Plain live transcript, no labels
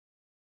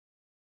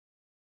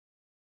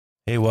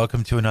Hey,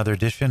 welcome to another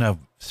edition of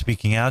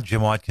Speaking Out.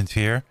 Jim Watkins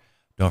here.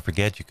 Don't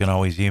forget, you can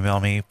always email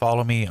me.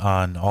 Follow me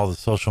on all the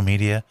social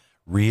media,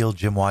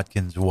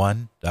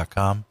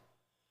 realjimwatkins1.com.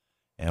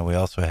 And we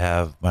also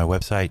have my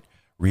website,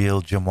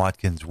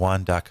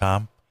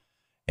 realjimwatkins1.com.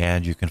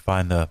 And you can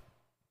find the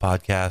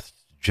podcast,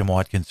 Jim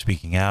Watkins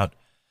Speaking Out,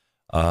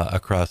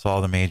 across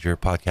all the major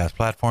podcast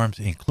platforms,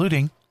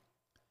 including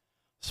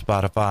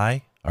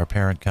Spotify, our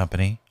parent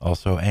company,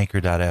 also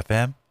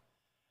Anchor.fm,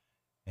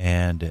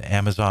 and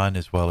Amazon,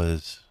 as well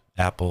as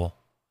Apple,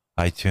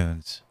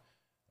 iTunes,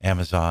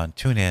 Amazon,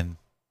 tune in,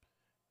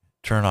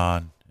 turn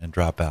on, and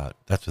drop out.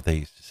 That's what they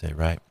used to say,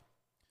 right?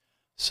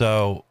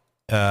 So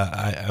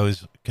I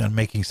was kind of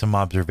making some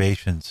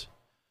observations.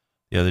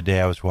 The other day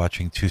I was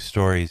watching two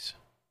stories,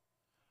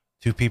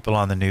 two people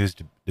on the news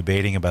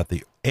debating about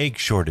the egg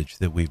shortage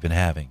that we've been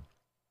having.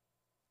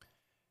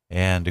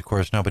 And, of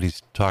course,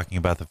 nobody's talking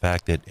about the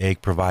fact that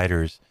egg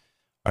providers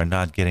are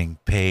not getting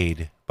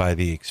paid by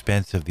the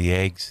expense of the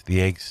eggs.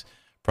 The eggs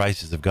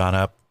prices have gone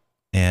up,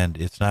 and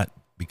it's not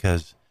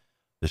because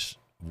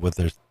what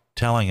they're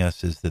telling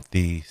us is that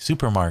the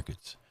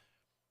supermarkets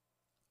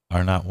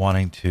are not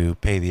wanting to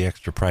pay the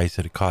extra price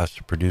that it costs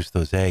to produce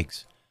those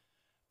eggs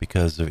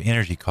because of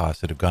energy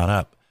costs that have gone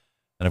up.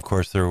 And, of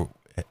course, there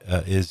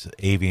is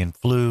avian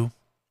flu.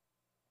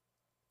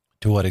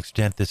 To what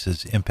extent this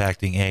is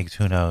impacting eggs,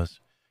 who knows?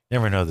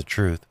 Never know the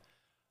truth.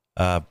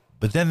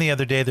 But then the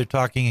other day they're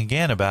talking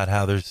again about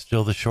how there's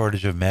still the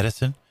shortage of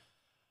medicine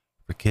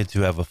for kids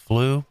who have a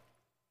flu.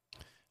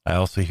 I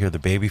also hear the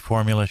baby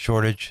formula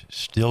shortage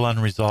still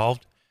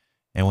unresolved,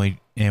 and we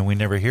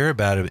never hear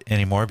about it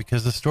anymore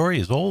because the story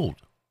is old.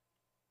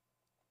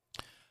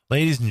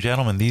 Ladies and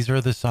gentlemen, these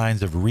are the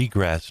signs of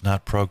regress,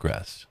 not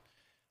progress.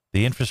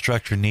 The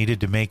infrastructure needed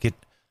to make it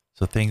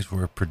so things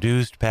were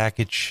produced,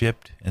 packaged,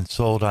 shipped, and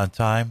sold on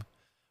time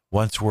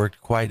once worked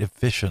quite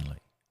efficiently,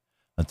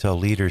 until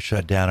leaders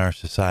shut down our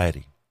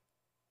society.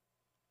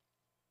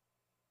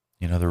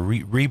 You know, the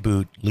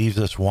reboot leaves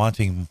us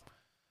wanting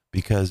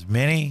because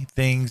many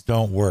things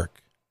don't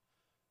work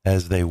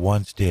as they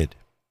once did.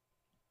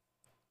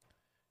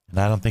 And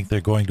I don't think they're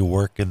going to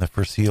work in the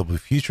foreseeable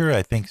future.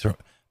 I think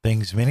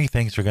many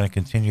things are going to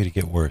continue to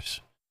get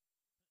worse.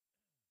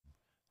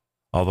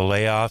 All the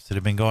layoffs that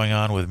have been going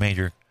on with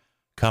major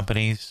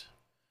companies,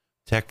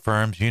 tech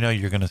firms,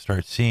 you're going to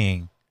start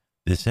seeing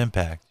this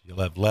impact.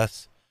 You'll have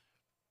less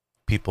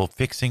people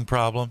fixing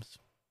problems.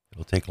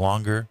 It'll take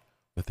longer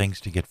for things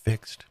to get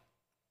fixed.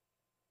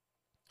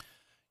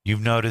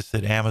 You've noticed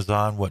that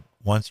Amazon, what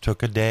once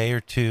took a day or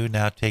two,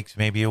 now takes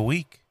maybe a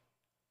week,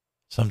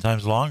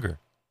 sometimes longer.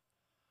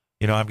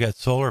 I've got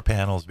solar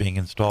panels being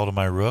installed on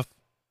my roof,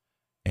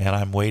 and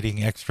I'm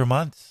waiting extra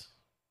months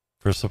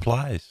for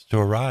supplies to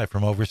arrive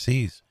from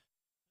overseas.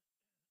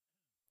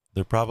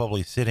 They're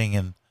probably sitting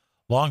in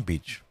Long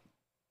Beach.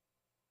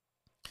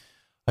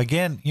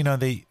 Again,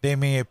 they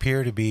may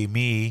appear to be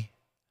me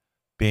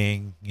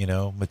being,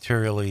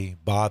 materially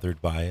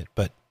bothered by it.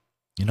 But,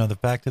 the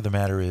fact of the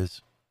matter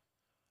is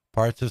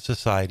parts of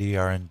society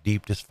are in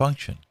deep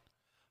dysfunction.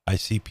 I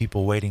see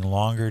people waiting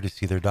longer to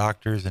see their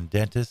doctors and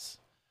dentists.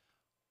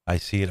 I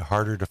see it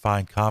harder to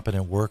find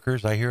competent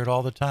workers. I hear it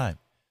all the time.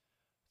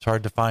 It's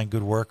hard to find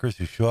good workers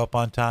who show up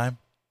on time,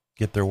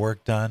 get their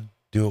work done,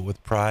 do it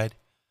with pride.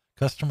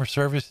 Customer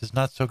service is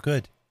not so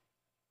good.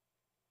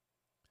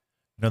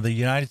 The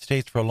United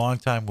States for a long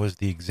time was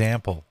the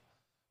example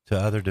to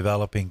other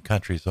developing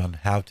countries on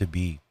how to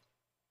be,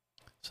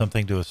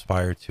 something to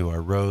aspire to.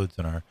 Our roads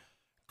and our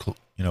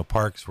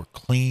parks were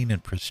clean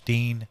and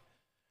pristine.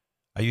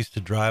 I used to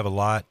drive a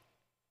lot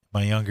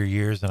in my younger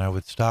years, and I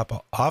would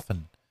stop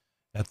often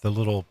at the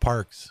little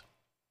parks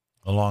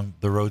along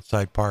the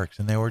roadside parks,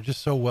 and they were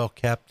just so well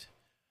kept.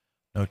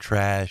 No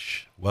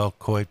trash, well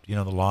kept.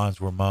 The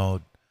lawns were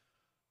mowed,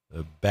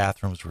 the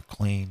bathrooms were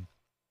clean.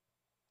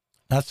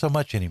 Not so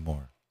much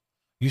anymore.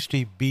 Used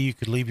to be you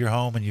could leave your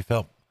home and you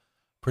felt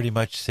pretty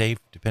much safe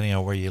depending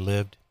on where you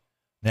lived.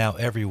 Now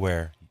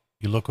everywhere,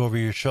 you look over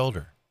your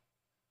shoulder.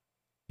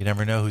 You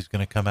never know who's going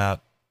to come out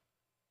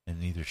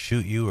and either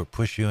shoot you or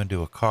push you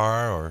into a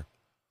car or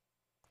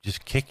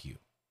just kick you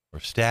or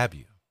stab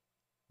you.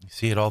 You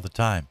see it all the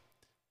time.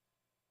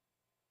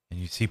 And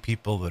you see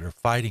people that are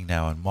fighting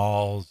now in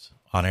malls,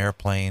 on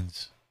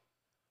airplanes.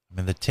 I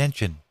mean, the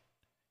tension,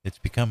 it's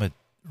become a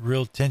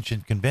real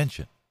tension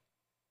convention.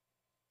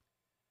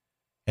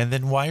 And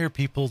then why are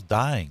people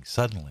dying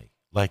suddenly?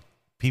 Like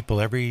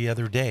people every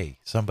other day,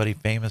 somebody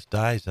famous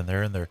dies and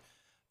they're in their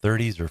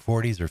 30s or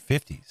 40s or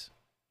 50s.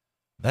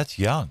 That's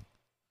young.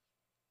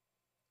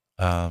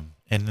 And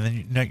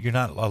then you're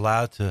not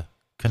allowed to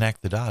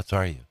connect the dots,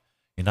 are you?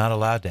 You're not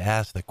allowed to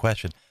ask the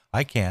question.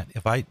 I can't.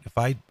 If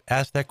I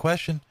ask that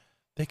question,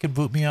 they could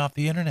boot me off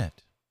the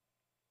internet.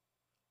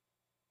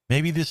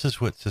 Maybe this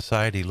is what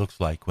society looks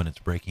like when it's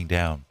breaking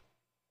down.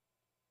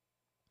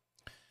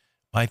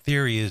 My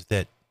theory is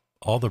that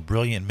all the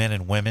brilliant men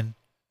and women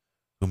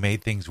who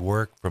made things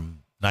work from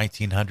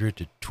 1900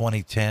 to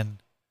 2010,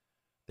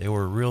 they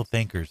were real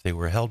thinkers. They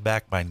were held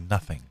back by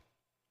nothing.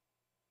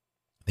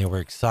 They were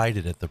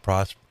excited at the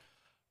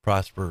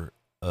prospering,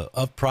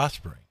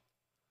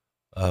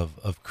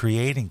 of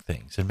creating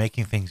things and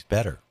making things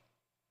better.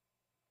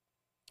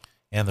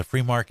 And the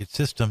free market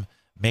system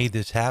made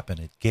this happen.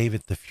 It gave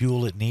it the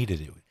fuel it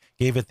needed. It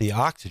gave it the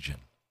oxygen.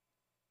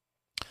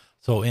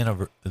 So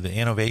the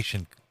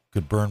innovation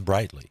could burn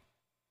brightly.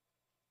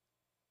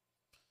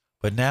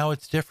 But now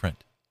it's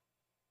different.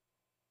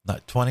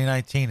 Not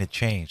 2019, it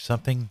changed.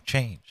 Something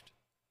changed.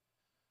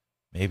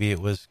 Maybe it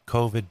was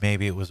COVID.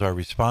 Maybe it was our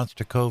response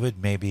to COVID.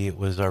 Maybe it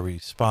was our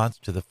response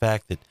to the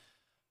fact that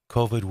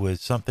COVID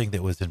was something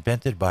that was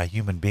invented by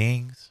human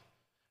beings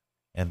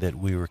and that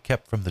we were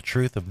kept from the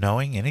truth of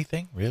knowing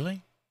anything,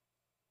 really.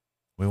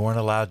 We weren't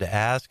allowed to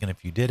ask, and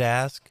if you did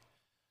ask,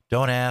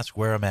 don't ask,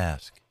 wear a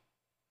mask.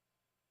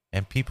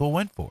 And people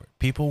went for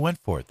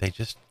it. They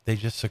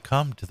just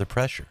succumbed to the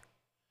pressure.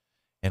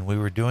 And we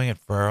were doing it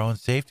for our own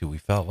safety. We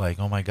felt like,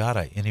 oh my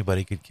God,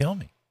 anybody could kill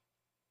me.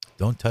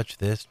 Don't touch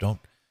this. Don't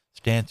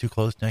stand too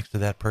close next to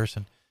that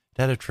person.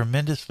 It had a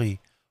tremendously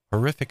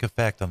horrific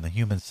effect on the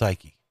human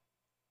psyche.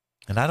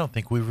 And I don't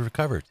think we've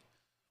recovered.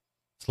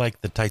 It's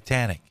like the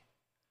Titanic.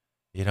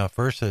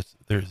 First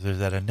there's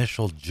that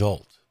initial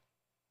jolt.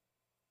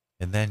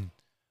 And then,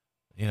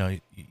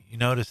 you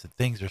notice that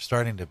things are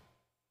starting to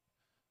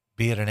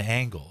be at an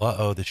angle.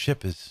 The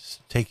ship is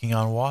taking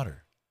on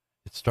water.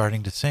 It's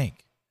starting to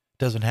sink. It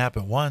doesn't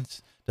happen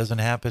once. It doesn't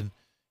happen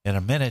in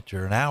a minute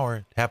or an hour.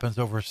 It happens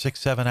over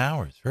 6-7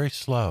 hours. Very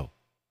slow.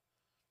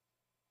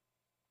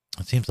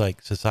 It seems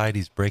like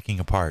society's breaking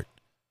apart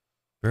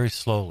very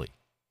slowly.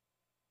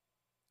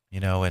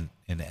 In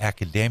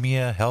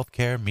academia,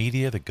 healthcare,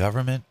 media, the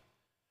government,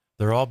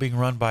 they're all being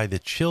run by the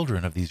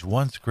children of these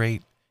once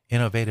great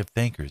innovative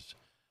thinkers,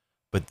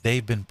 but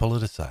they've been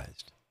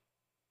politicized.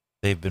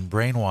 They've been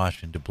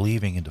brainwashed into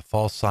believing into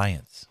false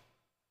science,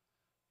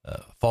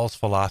 false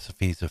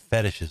philosophies of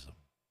fetishism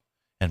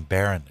and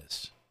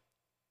barrenness.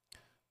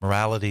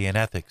 Morality and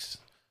ethics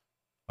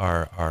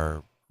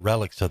are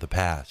relics of the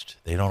past.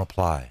 They don't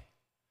apply.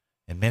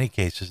 In many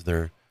cases,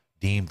 they're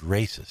deemed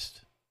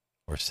racist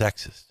or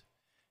sexist.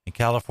 In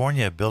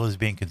California, a bill is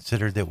being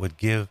considered that would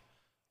give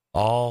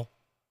all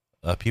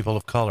people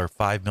of color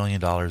 $5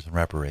 million in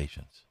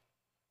reparations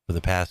for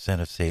the past sin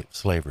of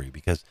slavery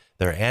because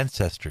their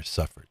ancestors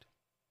suffered.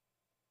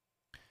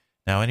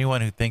 Now,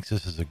 anyone who thinks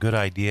this is a good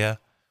idea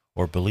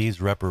or believes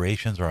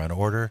reparations are in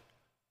order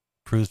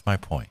proves my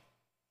point.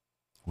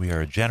 We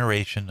are a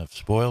generation of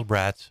spoiled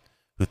brats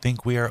who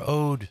think we are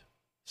owed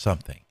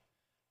something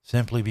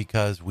simply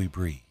because we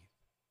breathe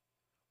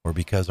or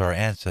because our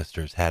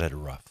ancestors had it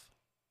rough.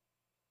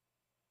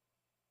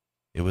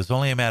 It was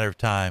only a matter of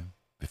time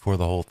before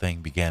the whole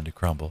thing began to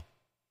crumble,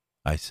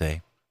 I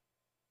say.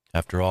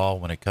 After all,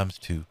 when it comes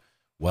to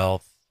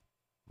wealth,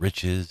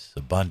 riches,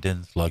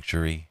 abundance,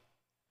 luxury,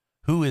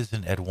 who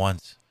isn't at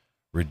once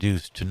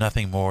reduced to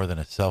nothing more than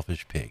a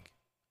selfish pig,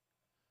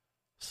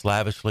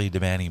 slavishly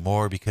demanding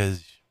more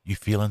because you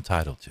feel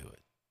entitled to it?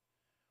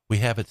 We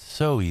have it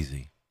so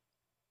easy,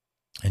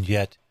 and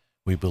yet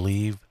we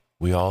believe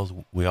we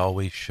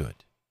always should.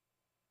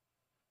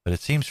 But it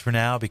seems for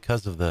now,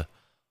 because of the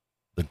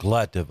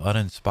glut of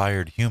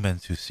uninspired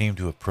humans who seem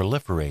to have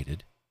proliferated,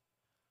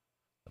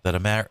 that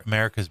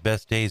America's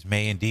best days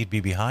may indeed be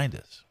behind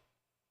us.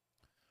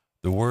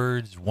 The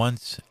words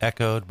once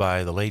echoed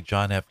by the late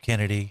John F.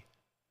 Kennedy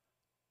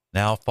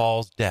now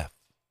falls deaf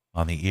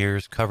on the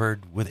ears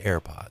covered with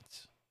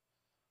AirPods,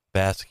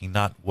 basking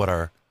not what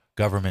our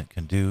government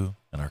can do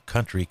and our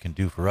country can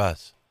do for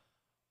us,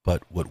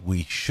 but what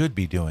we should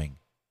be doing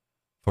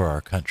for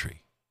our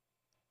country.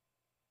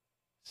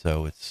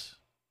 So it's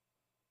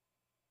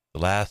the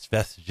last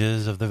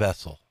vestiges of the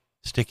vessel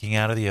sticking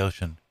out of the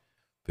ocean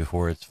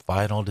before its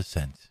final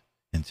descent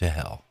into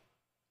hell.